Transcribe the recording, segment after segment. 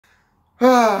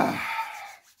Hello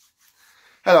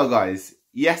guys,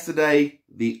 yesterday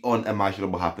the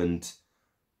unimaginable happened.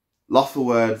 Lost for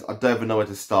words, I don't even know where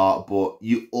to start, but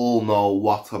you all know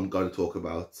what I'm going to talk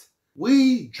about.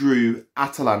 We drew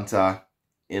Atalanta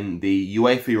in the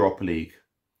UEFA Europa League.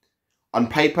 On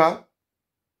paper,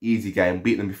 easy game,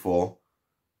 beat them before.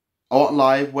 I won't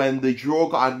lie, when the draw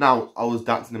got announced, I was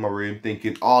dancing in my room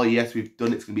thinking, oh yes, we've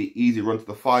done it, it's going to be an easy run to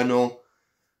the final.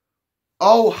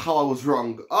 Oh, how I was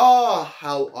wrong. Oh,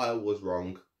 how I was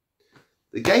wrong.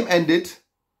 The game ended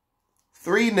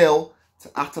 3-0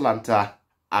 to Atalanta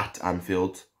at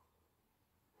Anfield.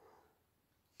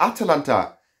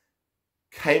 Atalanta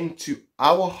came to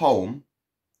our home,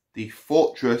 the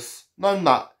fortress, not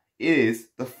that, it is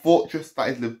the fortress that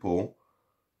is Liverpool,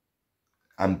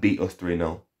 and beat us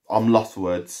 3-0. I'm lost for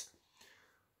words.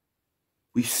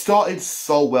 We started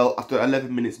so well. After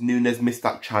 11 minutes, Nunes missed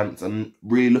that chance, and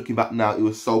really looking back now, it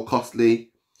was so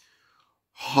costly.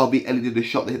 Harvey Elliott did the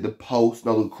shot that hit the post,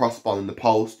 no, the crossbar in the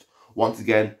post. Once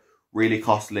again, really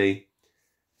costly.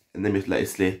 And then we just let it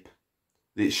slip.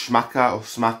 It's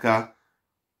Smacker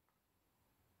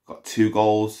got 2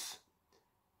 goals.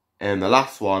 And the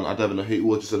last one, I don't even know who it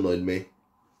was, just annoyed me.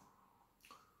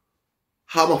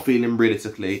 How am I feeling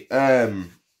realistically?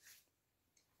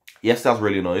 Yes, I was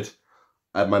really annoyed.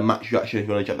 My match reaction, if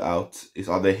you want to check that out, is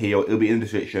either here, or it'll be in the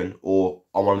description, or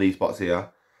on one of these spots here.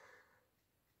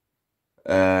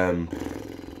 At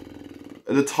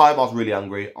the time, I was really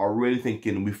angry. I was really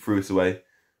thinking we threw this away.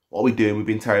 What are we doing? We've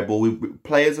been terrible.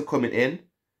 Players are coming in,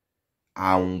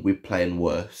 and we're playing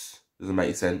worse. Doesn't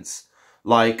make sense.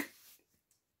 Like,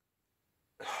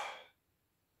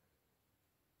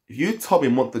 if you told me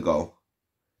a month ago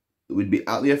that we'd be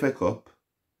at the FA Cup,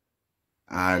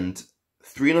 and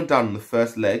 3-0 down in the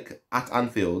first leg at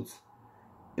Anfield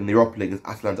in the Europa League as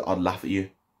Atalanta, I'd laugh at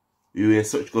you. We were in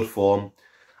such good form.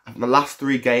 I think the last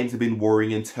 3 games have been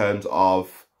worrying in terms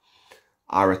of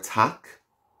our attack.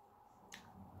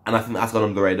 And I think that's gone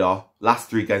under the radar. Last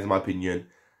 3 games, in my opinion.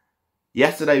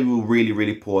 Yesterday, we were really,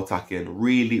 really poor attacking.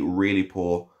 Really, really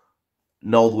poor.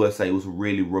 No other word to say, it was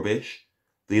really rubbish.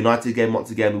 The United game, once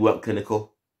again, we weren't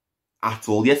clinical at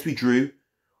all. Yes, we drew.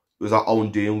 It was our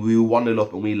own doing. We were 1-0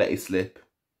 up and we let it slip.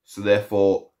 So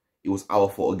therefore, it was our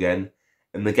fault again.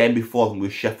 And the game before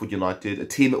was Sheffield United, a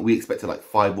team that we expected like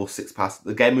 5 or 6 passes.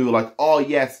 The game we were like, oh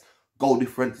yes, goal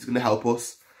difference is going to help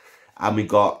us. And we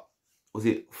got, was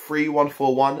it 3-1,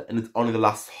 4-1? And it's only the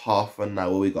last half an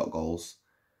hour we got goals.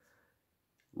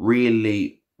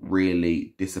 Really,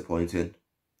 really disappointing.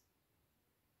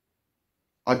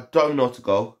 I don't know where to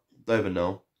go. Don't even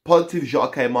know. Positive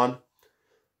Jota came on.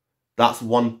 That's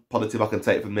one positive I can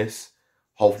take from this.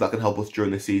 Hopefully that can help us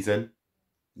during the season.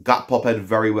 Gakpo played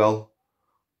very well.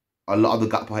 A lot of the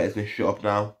Gakpo haters been shut up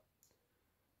now.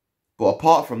 But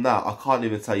apart from that, I can't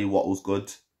even tell you what was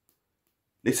good.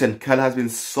 Listen, Ken has been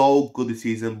so good this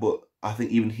season, but I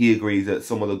think even he agrees that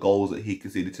some of the goals that he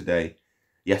conceded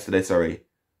yesterday,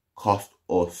 cost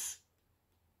us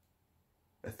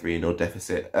a 3-0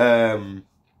 deficit. The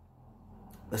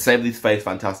save of his face,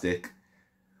 fantastic.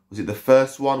 Was it the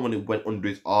first one when it went under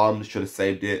his arm? Should have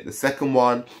saved it. The second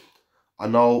one, I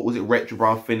know, was it Rachel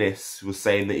Brown-Finnis was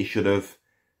saying that he should have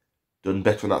done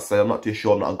better on that save. I'm not too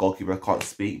sure. I'm not a goalkeeper. I can't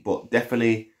speak. But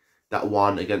definitely that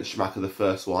one against Schumacher, the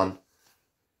first one,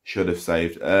 should have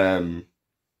saved. As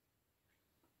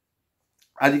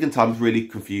you can tell, I'm really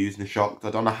confused and shocked.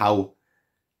 I don't know how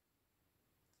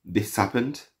this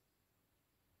happened.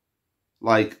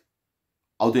 Like,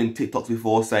 I was doing TikToks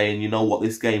before saying, you know what,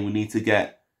 this game we need to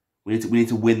get. We need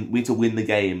to win the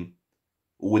game,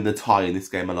 or win the tie in this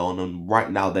game alone. And right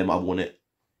now they might have won it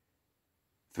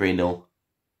 3-0. Do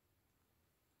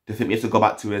you think we have to go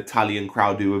back to an Italian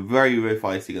crowd who are very, very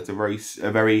feisty? It's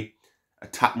a very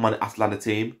attack-minded Atalanta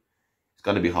team. It's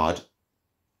going to be hard.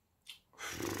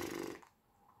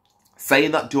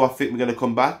 Saying that, do I think we're going to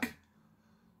come back?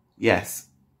 Yes.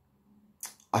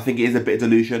 I think it is a bit of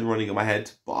delusion running in my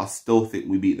head, but I still think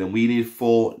we beat them. We need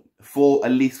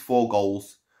at least 4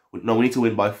 goals. No, we need to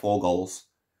win by 4 goals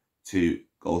to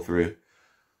go through.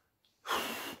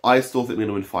 I still think we're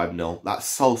going to win 5-0. That's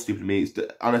so stupid to me.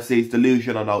 Honestly, it's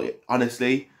delusion. I know.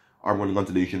 Honestly, I'm running on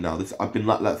delusion now. I've been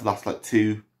like that for the last like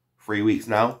 2-3 weeks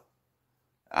now.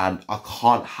 And I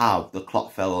can't have the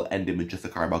Klopp fell ending with just a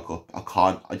Carabao Cup. I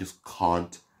can't. I just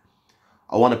can't.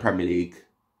 I want a Premier League.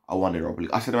 I want a Europa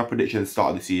League. I said in my prediction at the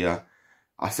start of this year,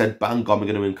 I said, bang on, we're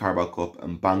going to win Carabao Cup,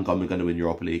 and bang on, we're going to win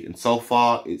Europa League. And so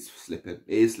far, it's slipping.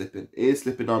 It is slipping. It is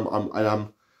slipping. I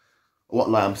won't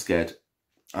lie, I'm scared.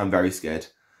 I'm very scared.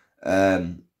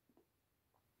 I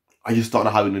just don't know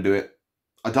how we're going to do it.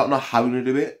 I don't know how we're going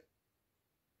to do it.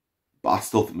 but I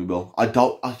still think we will.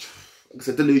 It's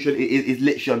a delusion. It's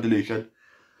literally on delusion.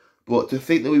 But to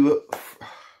think that we were...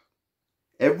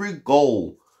 Every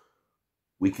goal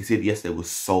we conceded yesterday was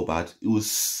so bad. It was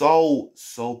so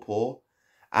poor.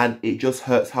 And it just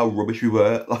hurts how rubbish we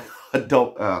were. Like, I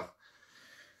don't...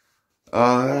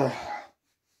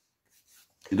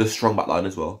 It's a strong back line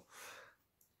as well.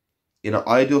 In an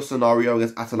ideal scenario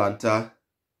against Atalanta,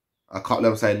 I can't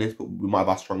believe I'm saying this, but we might have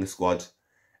our strongest squad.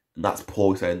 And that's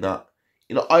poor saying that.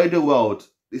 In an ideal world,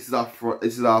 this is our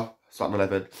starting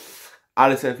 11.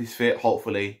 Alisson, if he's fit,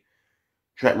 hopefully.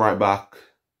 Trent right back.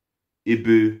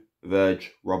 Ibu,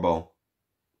 Verge, Robbo.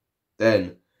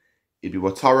 Then, it'd be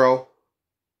Wataru.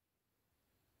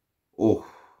 Oh.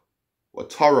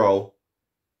 Wataru,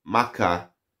 Maka,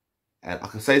 and I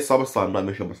can say Szoboszlai, I'm not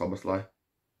even sure about Szoboszlai.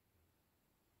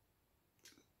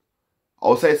 I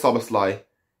would say Szoboszlai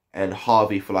and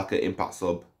Harvey for like an impact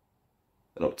sub.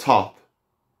 And up top,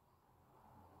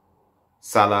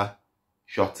 Salah,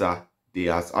 Jota,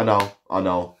 Diaz. I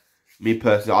know. Me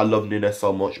personally, I love Nunes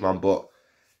so much, man, but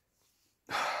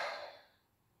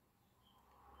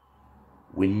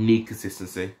we need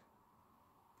consistency.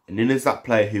 And Nunes is that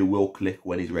player who will click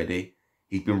when he's ready.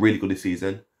 He's been really good this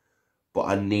season. But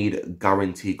I need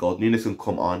guaranteed goals. Nunes can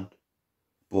come on.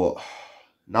 But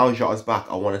now Jota's back,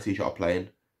 I want to see Jota playing.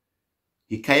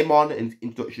 He came on in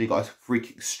introduction, he got a free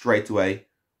kick straight away.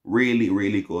 Really,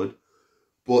 really good.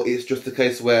 But it's just a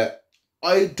case where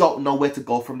I don't know where to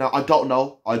go from now. I don't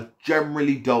know. I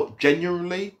genuinely don't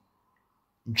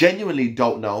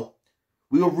know.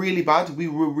 We were really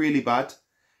bad.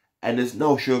 And there's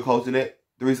no sugarcoating it.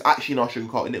 There is actually no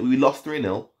sugarcoating it. We lost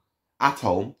 3-0 at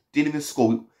home. Didn't even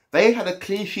score. They had a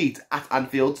clean sheet at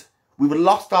Anfield. We were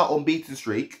lost our unbeaten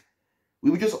streak. We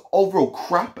were just overall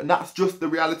crap, and that's just the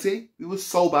reality. We were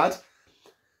so bad.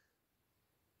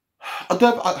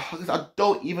 I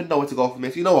don't even know where to go from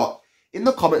this. You know what? In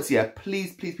the comments here,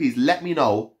 please let me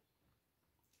know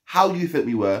how you think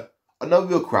we were. I know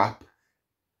we were crap.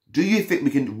 Do you think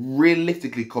we can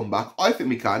realistically come back? I think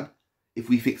we can, if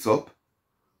we fix up.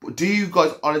 But do you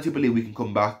guys honestly believe we can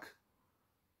come back?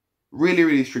 Really,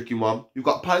 really tricky one. We've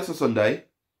got Palace on Sunday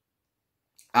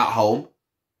at home.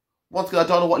 Once again, I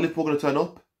don't know what Liverpool are going to turn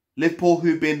up. Liverpool,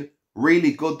 who've been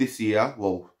really good this year,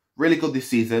 well, really good this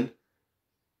season,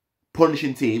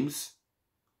 punishing teams.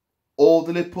 Or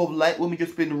the Liverpool of late women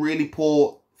just been really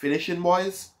poor finishing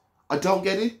wise. I don't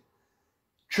get it.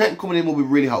 Trent coming in will be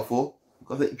really helpful.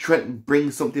 I think Trent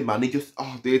brings something, man. He just,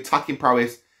 the attacking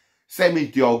prowess, same as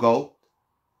Diogo.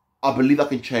 I believe that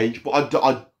can change, but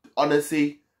I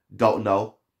honestly don't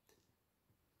know.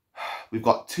 We've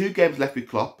got 2 games left with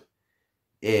Klopp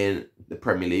in the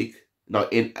Premier League. No,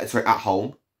 at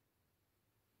home.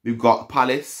 We've got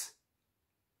Palace.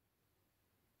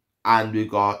 And we've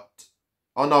got...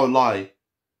 Oh, no, lie.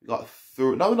 We got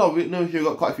 3... we've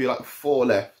got quite a few, like 4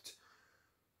 left.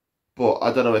 But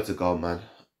I don't know where to go, man.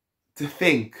 To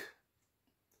think...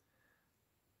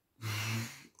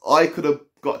 I could have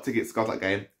got tickets to go to that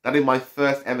game. That is my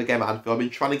first ever game at Anfield. I've been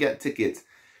trying to get tickets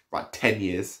for like 10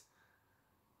 years.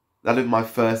 That is my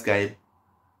first game.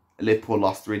 Liverpool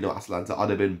lost 3-0 at Atalanta.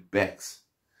 I'd have been Bex.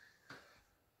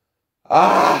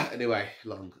 Anyway,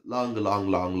 long.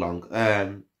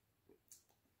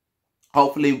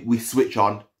 Hopefully we switch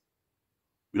on.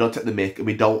 We don't take the mick and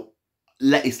we don't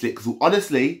let it slip. Because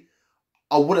honestly,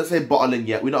 I wouldn't say bottling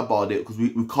yet. We're not bottled it because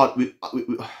we can't.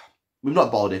 We've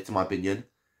not bottled it, in my opinion.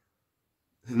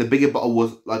 And the bigger bottle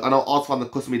was like, I know Arsenal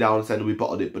fans cussed me down and said we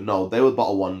bottled it, but no, they were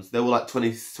bottle ones. They were like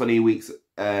 20 weeks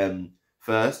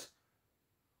first.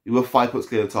 We were 5 points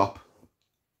clear of the top.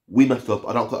 We messed up.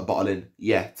 I don't put a bottle in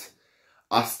yet.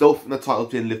 I still think the title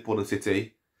between Liverpool and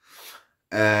City.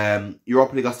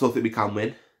 Europa League, I still think we can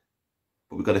win.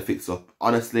 But we've got to fix up.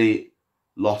 Honestly,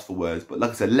 lost for words. But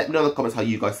like I said, let me know in the comments how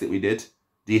you guys think we did.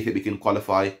 Do you think we can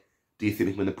qualify? Do you think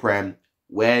we can win the Prem?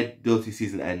 Where does the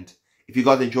season end? If you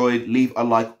guys enjoyed, leave a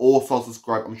like. Also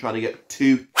subscribe. I'm trying to get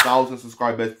 2,000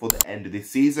 subscribers for the end of this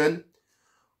season.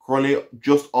 Currently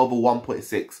just over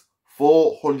 1.6.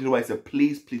 400 away. So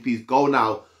please go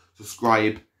now.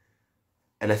 Subscribe.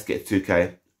 And let's get to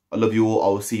 2K. I love you all. I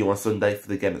will see you on Sunday for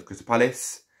the game at Crystal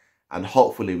Palace. And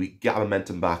hopefully we get our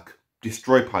momentum back.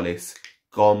 Destroy Palace.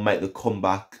 Go and make the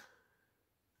comeback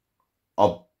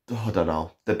of, I don't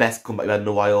know, the best comeback we've had in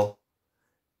a while.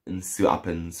 And see what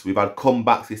happens. We've had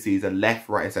comebacks this season, left,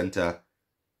 right and centre.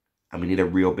 And we need a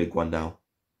real big one now.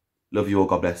 Love you all.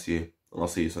 God bless you. And I'll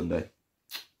see you Sunday.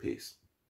 Peace.